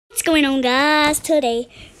What's going on, guys? Today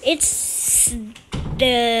it's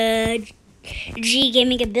the G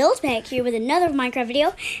Gaming and Build Pack here with another Minecraft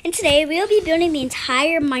video, and today we'll be building the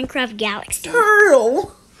entire Minecraft galaxy.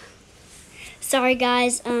 Turtle. Sorry,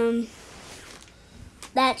 guys.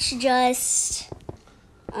 That's just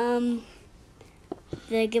the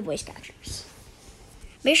giveaway scratchers.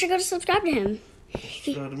 Make sure to go to subscribe to him.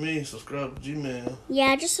 Subscribe to me. Subscribe to Gmail.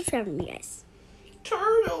 Yeah, just subscribe to me, guys.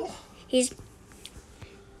 Turtle. He's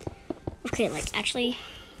okay. Like, actually,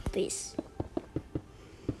 please.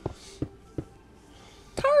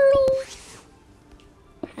 Turtles.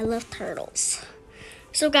 I love turtles.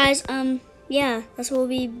 So, guys, yeah, that's what we'll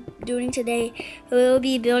be doing today. We'll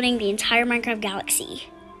be building the entire Minecraft galaxy.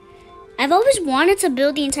 I've always wanted to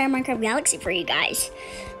build the entire Minecraft galaxy for you guys.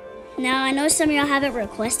 Now, I know some of y'all haven't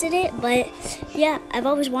requested it, but yeah, I've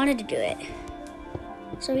always wanted to do it.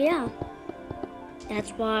 So, yeah.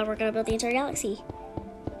 That's why we're gonna build the entire galaxy.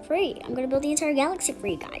 Free. I'm gonna build the entire galaxy for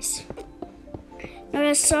you guys. Now,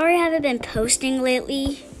 guys, sorry I haven't been posting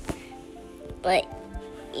lately, but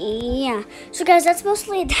yeah. So, guys, that's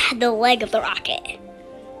mostly the leg of the rocket.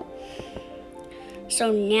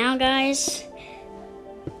 So now, guys,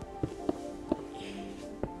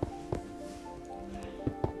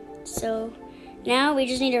 now we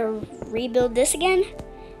just need to rebuild this again,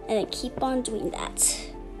 and then keep on doing that.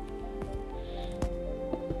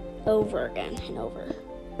 Over again and over.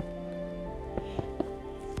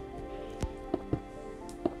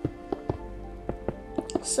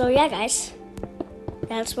 So yeah, guys,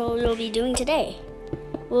 that's what we'll be doing today.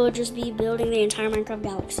 We'll just be building the entire Minecraft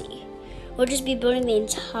galaxy. We'll just be building the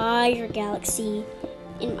entire galaxy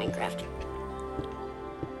in Minecraft.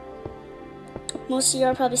 Most of you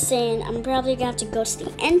are probably saying, I'm probably gonna have to go to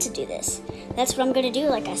the end to do this. That's what I'm gonna do,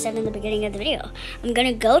 like I said in the beginning of the video. I'm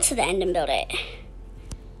gonna go to the end and build it.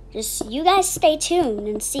 Just you guys stay tuned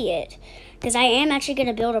and see it, because I am actually going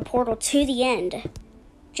to build a portal to the end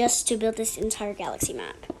just to build this entire galaxy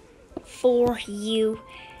map for you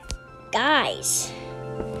guys.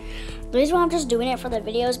 The reason why I'm just doing it for the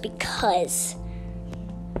video is because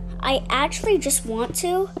I actually just want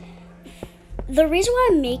to. The reason why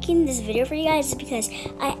I'm making this video for you guys is because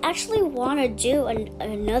I actually want to do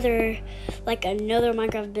another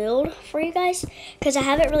Minecraft build for you guys, because I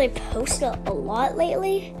haven't really posted a lot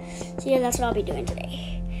lately. So yeah, that's what I'll be doing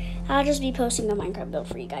today. I'll just be posting a Minecraft build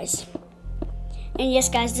for you guys. And yes,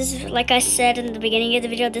 guys, this is, like I said in the beginning of the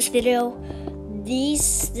video,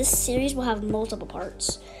 this series will have multiple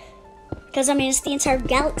parts, because I mean, it's the entire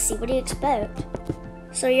galaxy. What do you expect?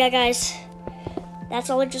 So yeah, guys, that's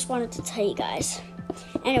all I just wanted to tell you guys.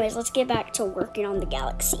 Anyways, let's get back to working on the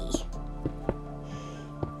galaxy.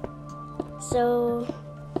 So,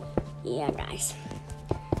 yeah, guys.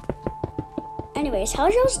 Anyways,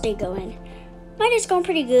 how's y'all's day going? My day's going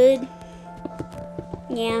pretty good.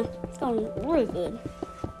 Yeah, it's going really good.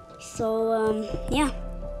 So, yeah.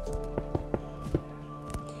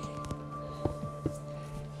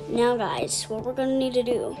 Now, guys, what we're gonna need to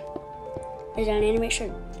do is I need to make sure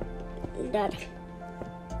that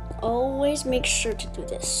always make sure to do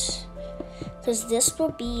this, because this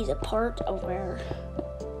will be the part of where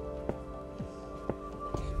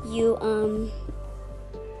you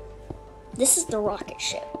this is the rocket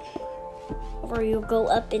ship where you go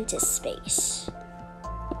up into space.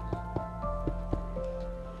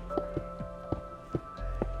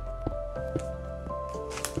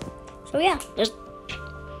 So yeah,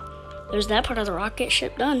 there's that part of the rocket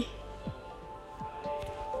ship done.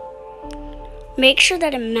 Make sure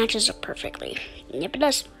that it matches up perfectly. Yep, it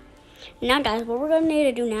does. Now, guys, what we're going to need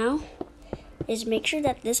to do now is make sure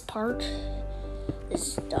that this part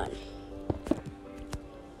is done.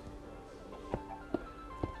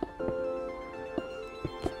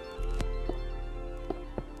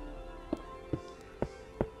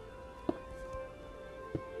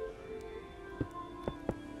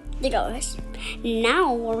 There you go, guys.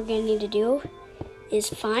 Now, what we're going to need to do is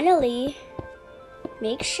finally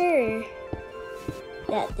make sure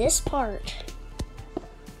that this part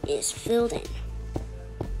is filled in,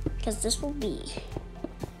 because this will be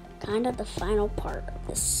kind of the final part of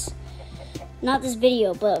this, not this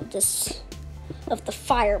video, but of the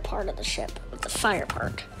fire part of the ship, of the fire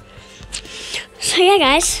part. So yeah,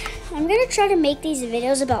 guys, I'm gonna try to make these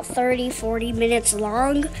videos about 30-40 minutes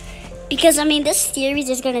long, because I mean, this series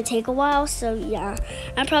is gonna take a while. So yeah,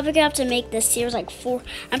 I'm probably gonna have to make this series I'm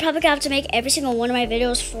probably gonna have to make every single one of my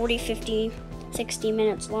videos 40, 50, 60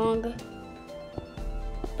 minutes long.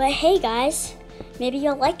 But hey, guys, maybe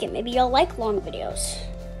you'll like it. Maybe you'll like long videos.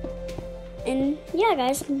 And yeah,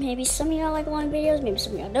 guys, maybe some of y'all like long videos, maybe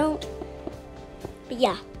some of y'all don't. But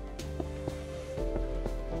yeah.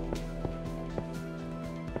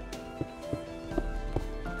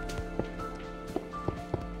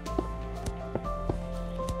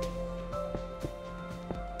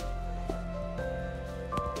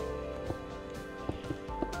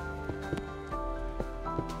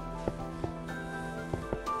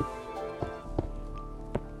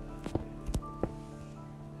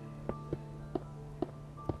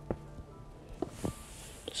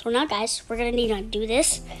 So now, guys, we're gonna need to do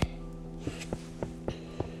this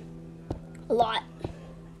a lot.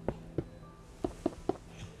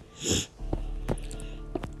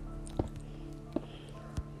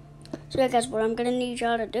 So yeah, guys, what I'm gonna need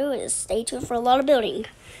y'all to do is stay tuned for a lot of building.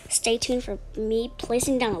 Stay tuned for me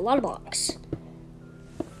placing down a lot of blocks.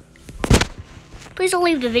 Please don't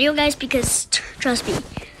leave the video, guys, because trust me,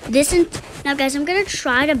 now, guys, I'm gonna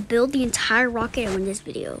try to build the entire rocket in this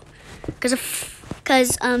video,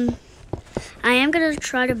 because I am gonna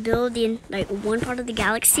try to build the one part of the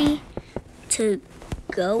galaxy to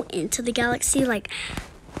go into the galaxy. Like,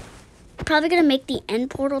 probably gonna make the end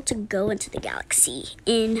portal to go into the galaxy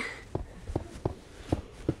in.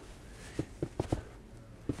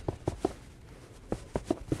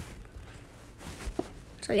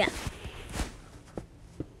 So yeah.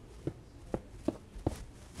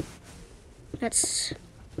 That's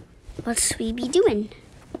what we be doing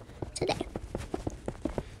today.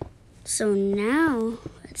 So now,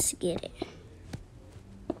 let's get it.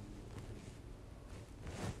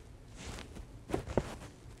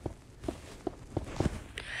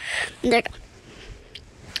 There you go.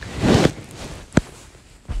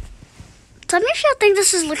 Tell me if y'all think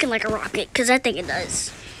this is looking like a rocket, because I think it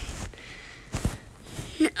does.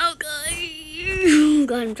 Oh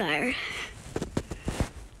God, I'm tired.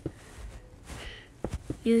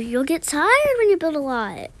 You'll get tired when you build a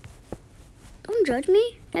lot. Don't judge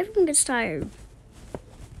me. Everyone gets tired.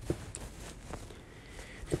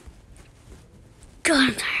 God,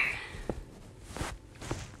 I'm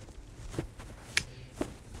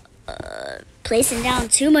tired. Placing down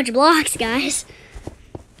too much blocks, guys.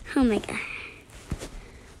 Oh my God.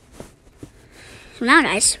 So now,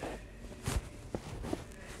 guys.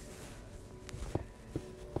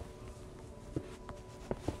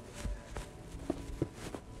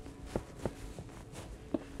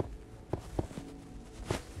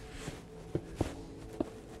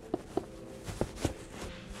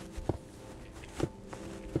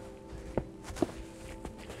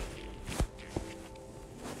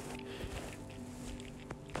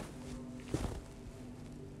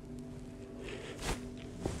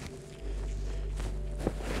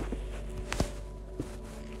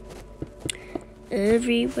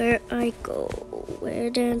 Everywhere I go, we're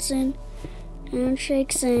dancing and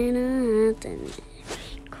shakes and a anthem.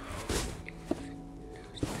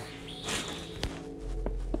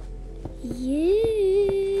 Yeah.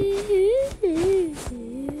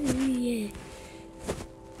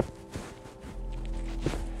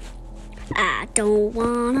 I don't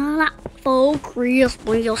want a lot for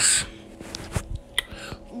Christmas.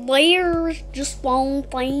 There's just one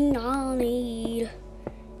thing I need.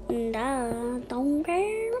 And I don't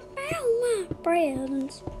care about my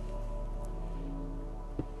presents.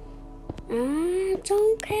 I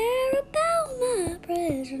don't care about my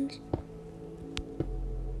presents.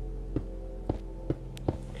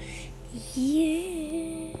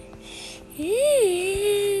 Yeah. Yeah.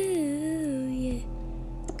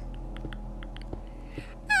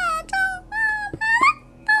 I don't want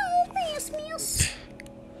no Christmas.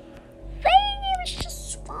 There's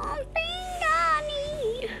just one thing I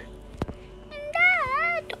need.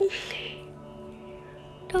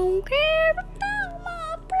 Don't care about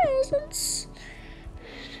my presents.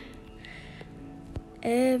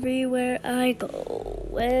 Everywhere I go,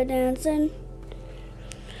 we're dancing,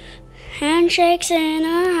 handshakes and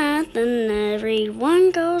a hat, and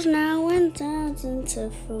everyone goes now and dancing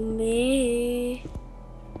for me.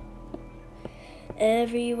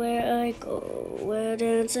 Everywhere I go, we're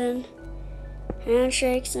dancing,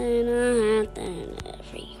 handshakes and a hat, and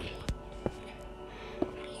everyone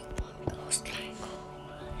goes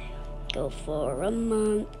go for a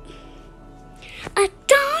month. I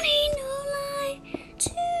don't need no light to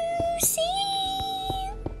see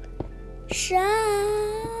you shine.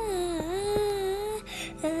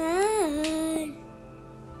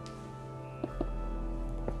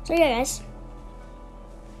 So yeah, guys.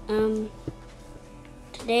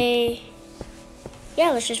 Today,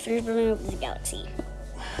 let's just finish building up the galaxy.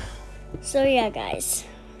 So yeah, guys.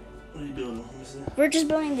 What are you building? Let me see. We're just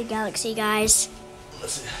building the galaxy, guys.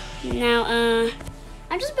 Let's see. Now,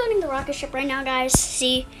 I'm just building the rocket ship right now, guys.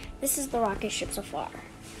 See, this is the rocket ship so far.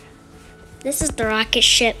 This is the rocket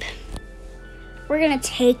ship. We're gonna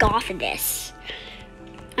take off of this.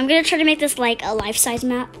 I'm gonna try to make this like a life-size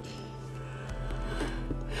map,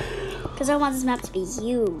 because I want this map to be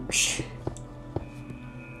huge.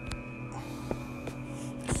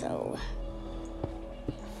 So,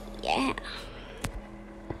 yeah.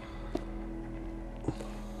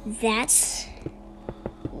 That's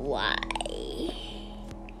why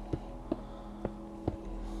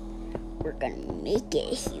we're gonna make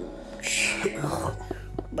it huge.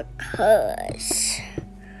 Because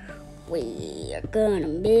we are gonna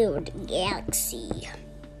build a galaxy.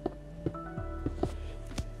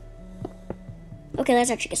 Okay, let's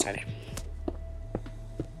actually get started.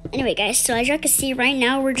 Anyway, guys, so as you can see right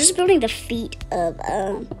now, we're just building the feet of what's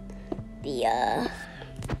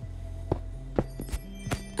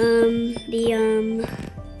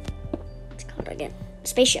it called again?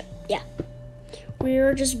 Spaceship. Yeah,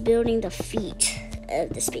 we're just building the feet of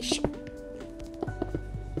the spaceship.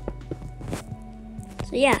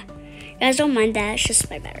 So yeah, guys, don't mind that. It's just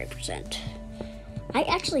my battery percent. I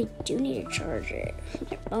actually do need to charge it,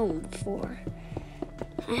 my phone before.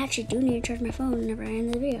 I actually do need to charge my phone whenever I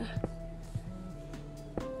end the video.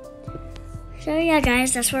 So yeah,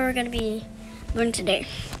 guys, that's what we're gonna be doing today.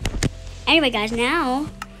 Anyway, guys, now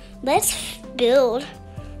let's build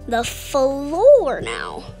the floor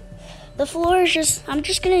now. The floor is just, I'm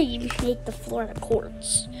just gonna make the floor out of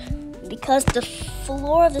quartz. Because the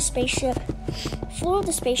floor of the spaceship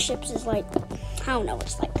is like, I don't know what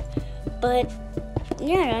it's like. But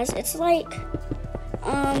yeah, guys, it's like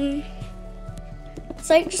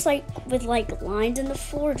just like with like lines in the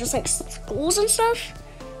floor, just like schools and stuff.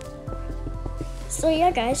 So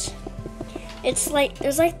yeah, guys, it's like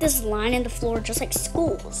there's like this line in the floor, just like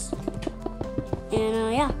schools.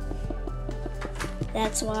 And yeah,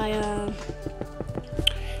 that's why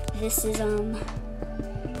this is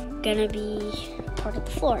gonna be part of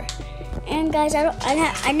the floor. And guys,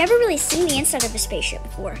 I never really seen the inside of a spaceship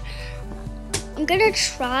before. I'm gonna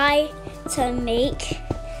try to make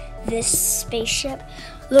this spaceship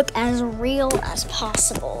look as real as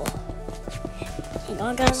possible. Hang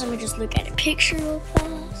on, guys, let me just look at a picture real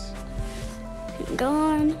fast. Hang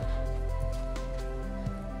on.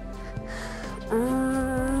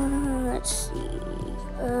 Let's see.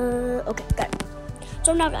 Okay, got it.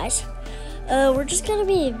 So now, guys, we're just gonna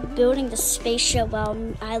be building the spaceship while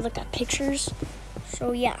I look at pictures.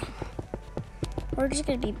 So yeah, we're just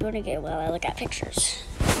gonna be building it while I look at pictures.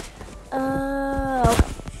 Okay.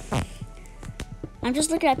 I'm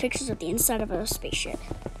just looking at pictures of the inside of a spaceship.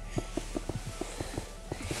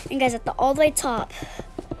 And guys, at the all the way top,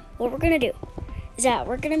 what we're gonna do is that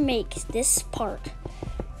we're gonna make this part.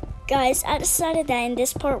 Guys, I decided that in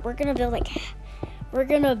this part we're gonna build like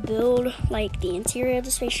the interior of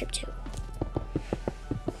the spaceship too.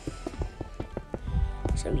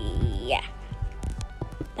 So yeah,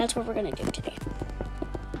 that's what we're gonna do today.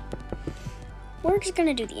 We're just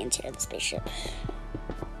gonna do the interior of the spaceship.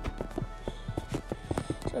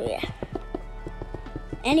 So yeah.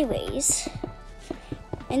 Anyways,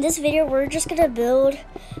 in this video, we're just gonna build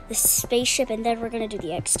the spaceship and then we're gonna do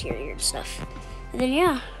the exterior stuff. And then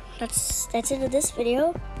yeah, that's it of this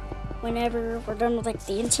video. Whenever we're done with like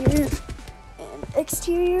the interior and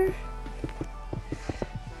exterior.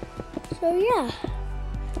 So yeah,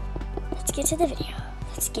 let's get to the video.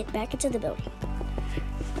 Let's get back into the building.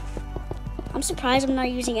 I'm surprised I'm not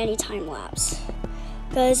using any time lapse.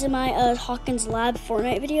 Because in my Hawkins Lab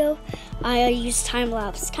Fortnite video, I used time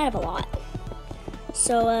lapse kind of a lot.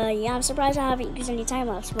 So yeah, I'm surprised I haven't used any time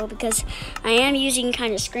lapse. Well, because I am using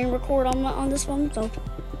kind of screen record on this one. So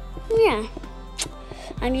yeah,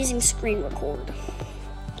 I'm using screen record.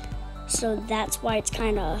 So that's why it's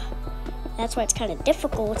kind of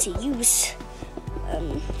difficult to use.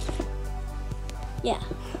 Yeah.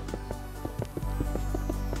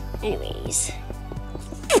 Anyways,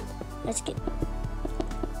 let's get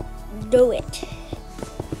do it.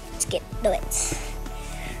 Let's get do it.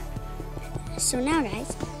 So now,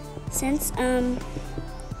 guys, since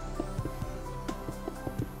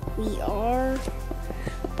we are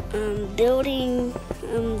building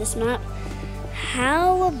this map,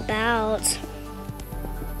 how about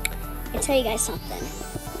I tell you guys something?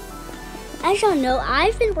 As y'all know,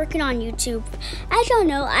 I've been working on YouTube. As y'all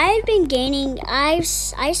know, I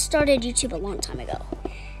started YouTube a long time ago.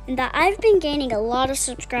 And that I've been gaining a lot of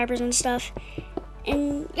subscribers and stuff.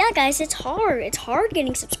 And yeah, guys, it's hard. It's hard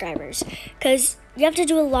getting subscribers. Because you have to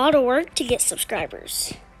do a lot of work to get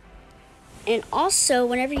subscribers. And also,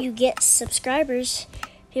 whenever you get subscribers,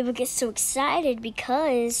 people get so excited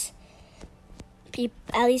because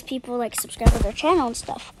at least people like subscribe to their channel and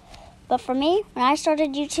stuff. But for me, when I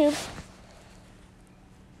started YouTube,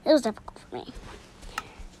 it was difficult for me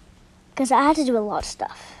because I had to do a lot of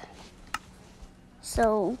stuff.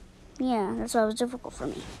 So yeah, that's why it was difficult for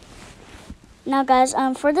me. Now, guys,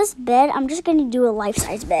 for this bed, I'm just gonna do a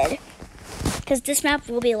life-size bed because this map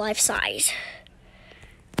will be life-size.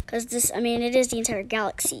 Because it is the entire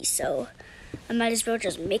galaxy, so I might as well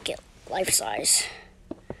just make it life-size.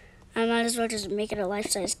 I might as well just make it a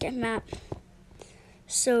life-size map.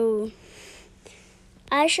 So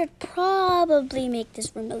I should probably make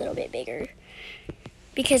this room a little bit bigger.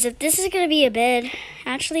 Because if this is going to be a bed,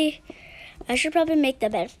 actually, I should probably make the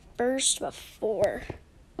bed first before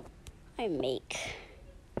I make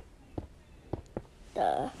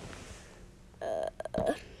the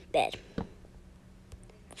bed.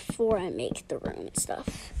 Before I make the room and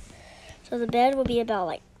stuff. So the bed will be about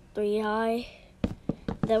like 3 high.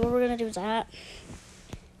 Then what we're going to do is that.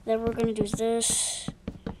 Then what we're going to do is this.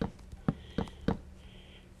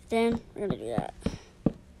 Then we're going to do that.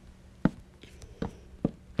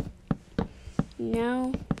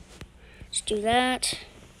 Now, let's do that.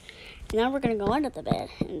 Now we're going to go under the bed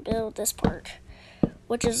and build this part,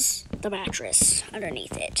 which is the mattress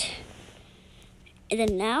underneath it. And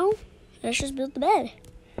then now, let's just build the bed.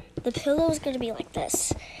 The pillow is going to be like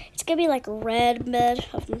this. It's going to be like a red bed,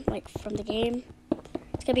 like from the game.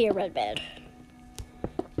 It's going to be a red bed.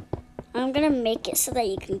 I'm going to make it so that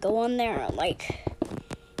you can go on there and like,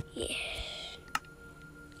 yeah.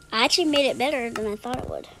 I actually made it better than I thought it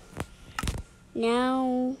would.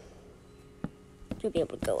 Now, you'll be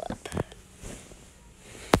able to go up.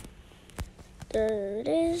 There it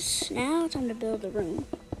is. Now time to build the room,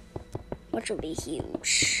 which will be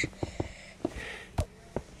huge.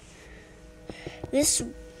 This,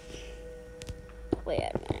 wait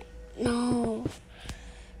a minute, no.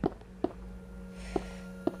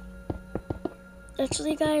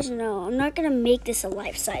 Actually, guys, no, I'm not gonna make this a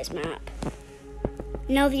life-size map.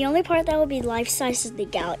 No, the only part that will be life-size is the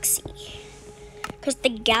galaxy. Because the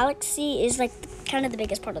galaxy is like kind of the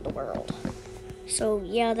biggest part of the world. So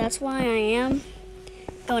yeah, that's why I am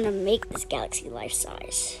going to make this galaxy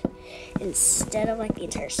life-size instead of like the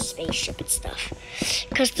entire spaceship and stuff.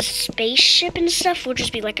 Because the spaceship and stuff will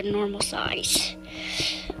just be like a normal size.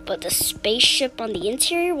 But the spaceship on the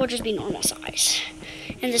interior will just be normal size.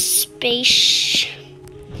 And the space,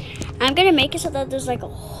 I'm going to make it so that there's like a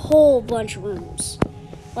whole bunch of rooms.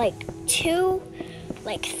 Like 3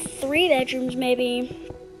 bedrooms maybe,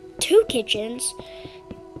 2 kitchens,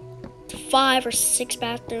 5 or 6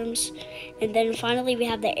 bathrooms, and then finally we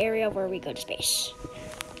have the area where we go to space.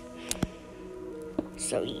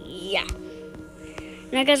 So yeah.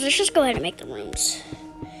 Now guys, let's just go ahead and make the rooms.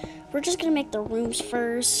 We're just gonna make the rooms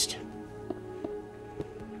first.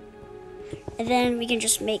 And then we can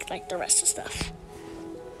just make like the rest of stuff.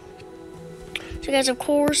 So guys, of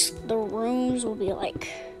course, the rooms will be like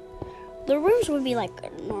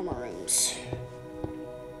normal rooms.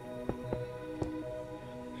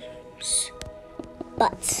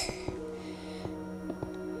 But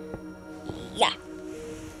yeah,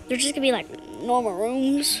 they're just gonna be like normal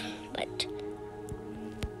rooms, but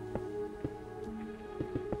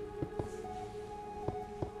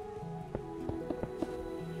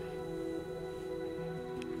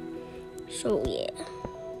so yeah.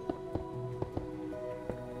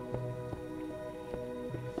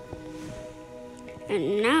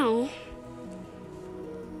 And now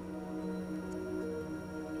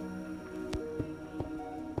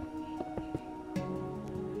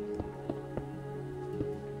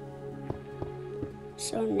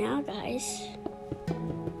guys,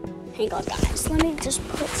 hang on guys, let me just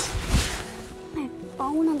put my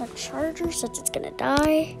phone on the charger since it's gonna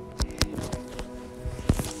die.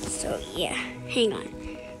 So yeah, hang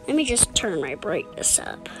on, let me just turn my brightness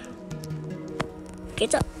up. Okay,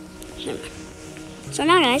 it's up. Never mind. So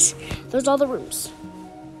now guys, those are all the rooms.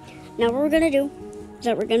 Now what we're gonna do is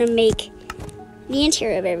that we're gonna make the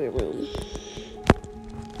interior of every room.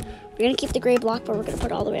 We're gonna keep the gray block, but we're gonna put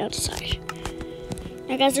it all the way outside.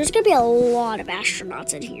 Now guys, there's gonna be a lot of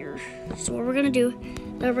astronauts in here. So what we're gonna do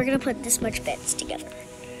is we're gonna put this much beds together.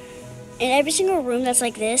 And every single room that's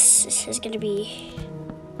like this is gonna be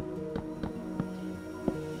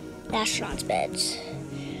the astronauts' beds.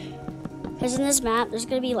 Because in this map, there's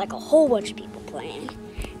gonna be like a whole bunch of people playing.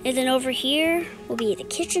 And then over here will be the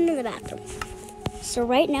kitchen and the bathroom. So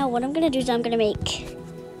right now, what I'm gonna do is I'm gonna make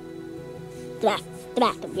the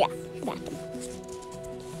bathroom, yeah, the bathroom.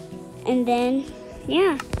 And then,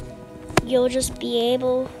 yeah, you'll just be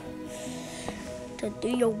able to do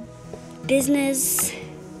your business.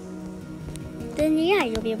 Then yeah,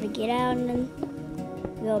 you'll be able to get out and then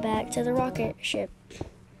go back to the rocket ship.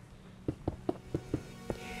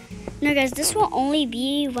 Now guys, this will only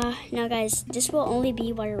be while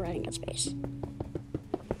you're running in space.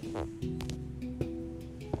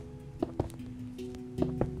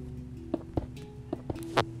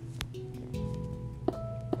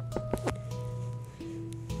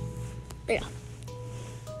 There you go.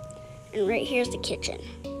 And right here's the kitchen.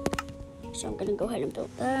 So I'm gonna go ahead and build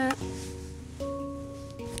that.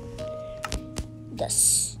 The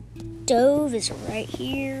stove is right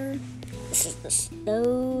here. This is the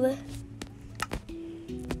stove.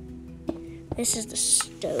 This is the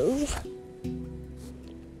stove.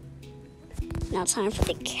 Now time for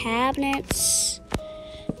the cabinets.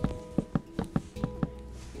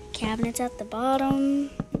 Cabinets at the bottom.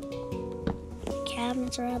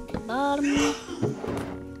 Cabinets are at the bottom.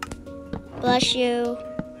 Bless you.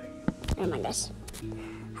 Never mind, guys.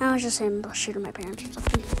 I was just saying bless you to my parents or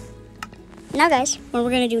something. Now, guys, what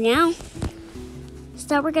we're gonna do now is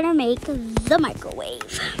that we're gonna make the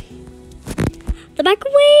microwave. The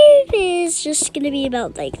microwave is just gonna be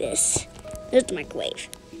about like this. There's the microwave.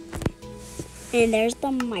 And there's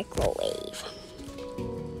the microwave.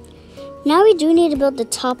 Now we do need to build the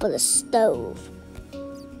top of the stove,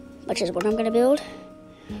 which is what I'm gonna build.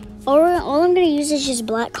 All I'm gonna use is just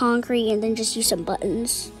black concrete and then just use some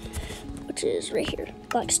buttons, which is right here.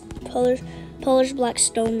 Polished black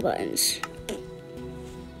stone buttons.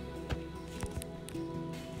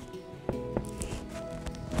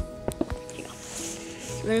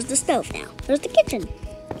 So there's the stove now. There's the kitchen.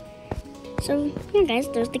 So yeah, guys,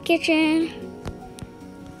 there's the kitchen.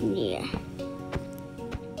 Yeah.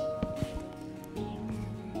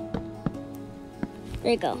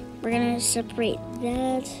 There you go. We're gonna separate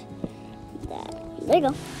that. There you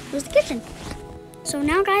go. There's the kitchen. So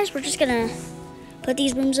now, guys, we're just gonna put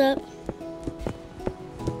these rooms up.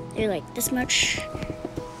 They're like this much.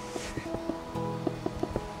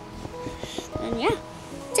 And yeah,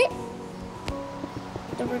 that's it.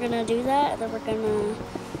 Then we're gonna do that. Then we're gonna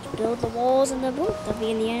build the walls and the roof. That'll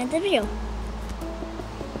be in the end of the video.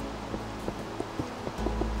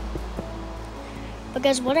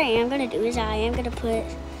 Because what I am gonna do is I am gonna put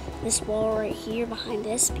this wall right here behind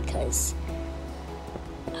this because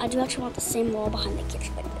I do actually want the same wall behind the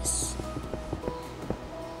kitchen like this.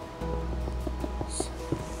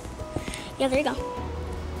 Yeah, there you go.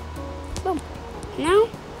 Boom. Now,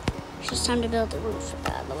 it's just time to build the roof,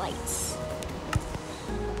 the lights.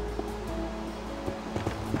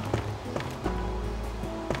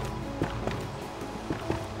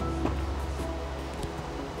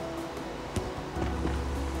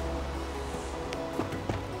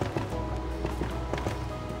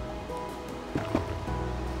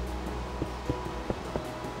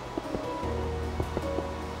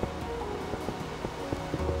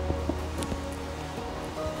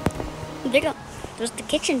 There you go. There's the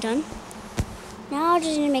kitchen done. Now I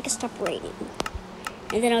just need to make a stop rating.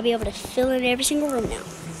 And then I'll be able to fill in every single room now.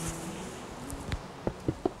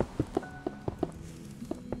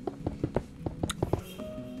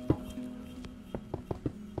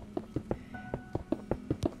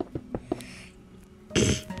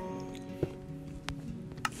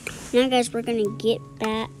 Now, guys, we're going to get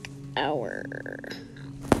back our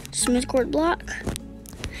smooth cord block.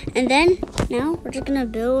 And then, now, we're just going to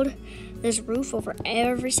build this roof over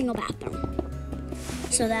every single bathroom.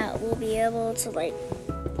 So that we'll be able to, like,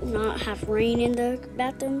 not have rain in the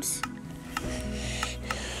bathrooms.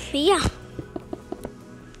 But, yeah.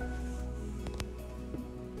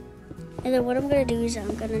 And then what I'm going to do is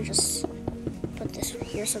I'm going to just put this right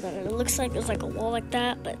here so that it looks like there's, like, a wall like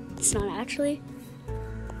that, but it's not actually.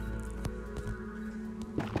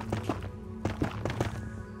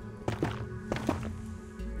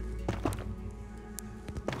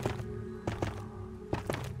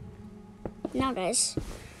 Now, guys,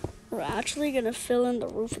 we're actually going to fill in the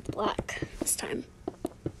roof with black this time.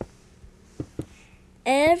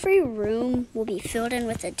 Every room will be filled in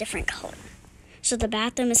with a different color. So the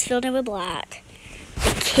bathroom is filled in with black.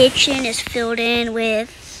 The kitchen is filled in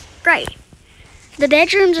with gray. The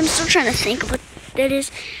bedrooms, I'm still trying to think of what that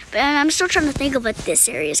is. But I'm still trying to think of what this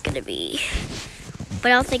area is going to be.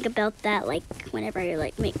 But I'll think about that, like, whenever I,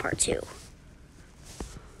 like, make part 2.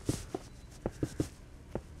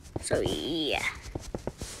 So, yeah.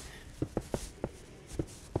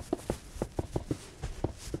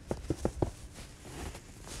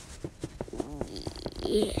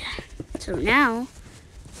 Yeah. So now,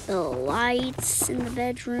 the lights in the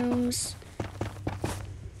bedrooms.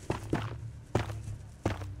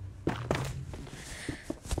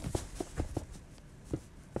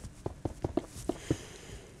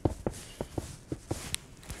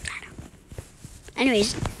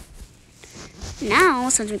 Anyways. Now,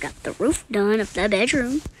 since we got the roof done of the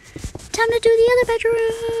bedroom, time to do the other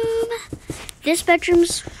bedroom. This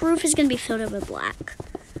bedroom's roof is going to be filled in with black.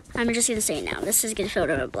 I'm just going to say it now. This is going to be filled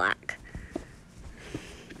in with black.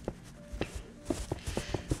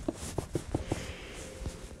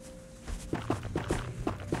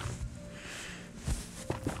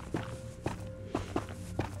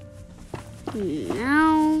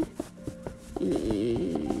 Now, there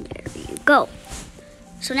you go.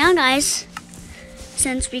 So now, guys,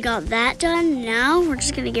 since we got that done, now we're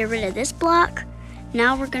just gonna get rid of this block.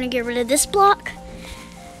 Now we're gonna get rid of this block.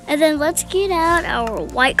 And then let's get out our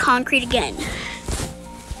white concrete again.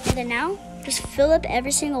 And then now, just fill up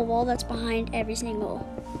every single wall that's behind every single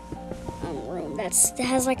room that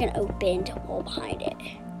has like an opened wall behind it.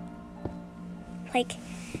 Like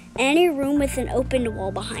any room with an opened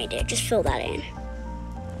wall behind it, just fill that in.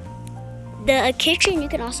 The kitchen, you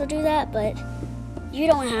can also do that, but you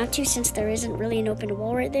don't have to since there isn't really an open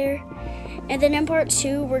wall right there. And then in part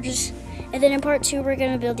two, we're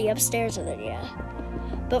gonna build the upstairs of it, yeah.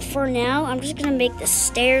 But for now, I'm just gonna make the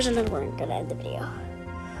stairs and then we're gonna end the video.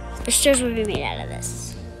 The stairs will be made out of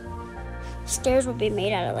this. Stairs will be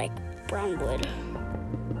made out of like brown wood.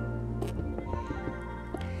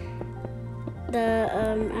 The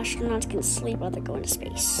astronauts can sleep while they're going to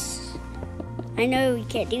space. I know you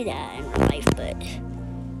can't do that in real life, but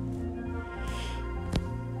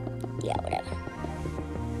yeah, whatever.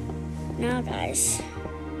 Now guys,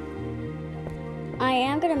 I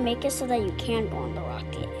am gonna make it so that you can go on the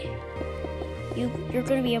rocket. You're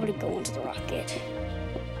gonna be able to go into the rocket.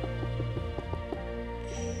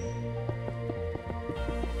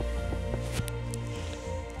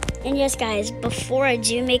 And yes guys, before I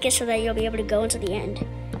do make it so that you'll be able to go into the end,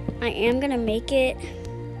 I am gonna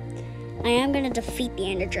defeat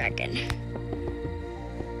the Ender Dragon.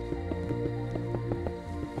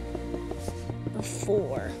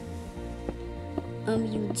 Before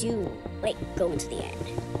you do like go into the end.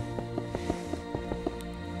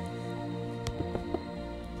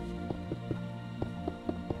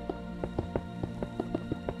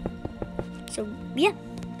 So yeah,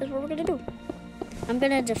 that's what we're gonna do. I'm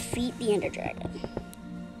gonna defeat the Ender Dragon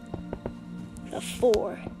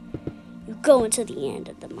before you go into the end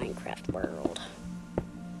of the Minecraft world.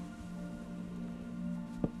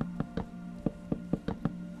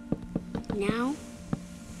 Now,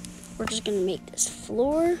 we're just gonna make this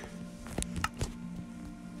floor.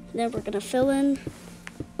 Then we're gonna fill in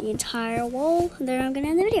the entire wall, and then I'm gonna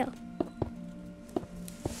end the video.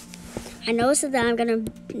 I know said that I'm gonna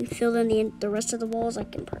fill in the rest of the walls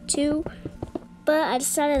like in part 2, but I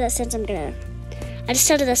decided that since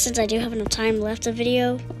I do have enough time left for the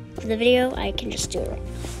video, I can just do it right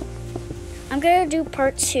now. I'm gonna do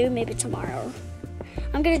part 2 maybe tomorrow.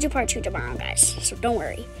 I'm gonna do part 2 tomorrow, guys, so don't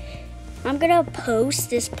worry. I'm gonna post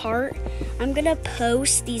this part. I'm gonna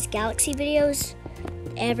post these galaxy videos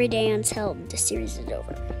every day until the series is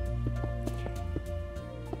over.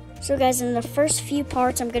 So guys, in the first few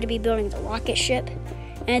parts, I'm gonna be building the rocket ship.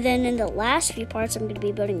 And then in the last few parts, I'm gonna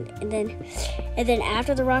be building, and then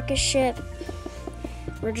after the rocket ship,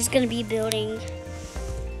 we're just gonna be building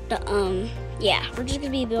the, we're just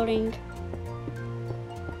gonna be building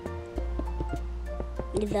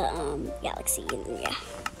the, galaxy, and then, yeah.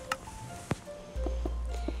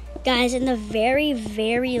 Guys, in the very,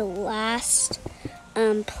 very last,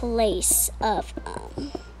 place of,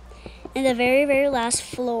 in the very, very last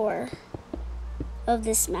floor of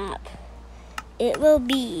this map, it will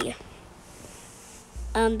be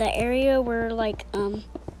the area where like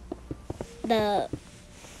the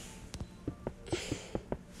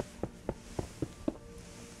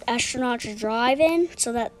astronauts drive in,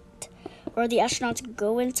 so that, or the astronauts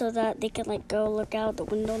go in so that they can like go look out the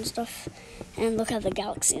window and stuff and look at the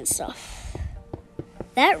galaxy and stuff.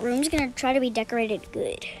 That room's gonna try to be decorated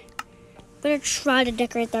good. I'm gonna try to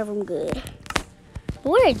decorate that room good. But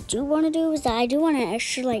what I do want to do is that I do want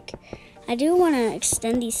to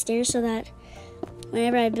extend these stairs so that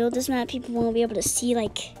whenever I build this map, people won't be able to see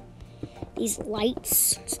like these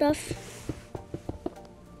lights and stuff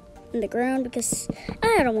in the ground, because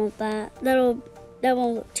I don't want that. That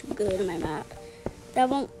won't look too good on my map. That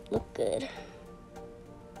won't look good.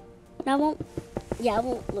 It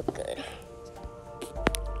won't look good.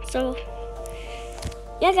 So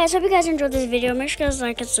yeah guys, hope you guys enjoyed this video. Make sure you guys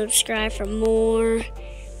like and subscribe for more,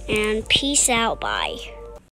 and peace out, bye.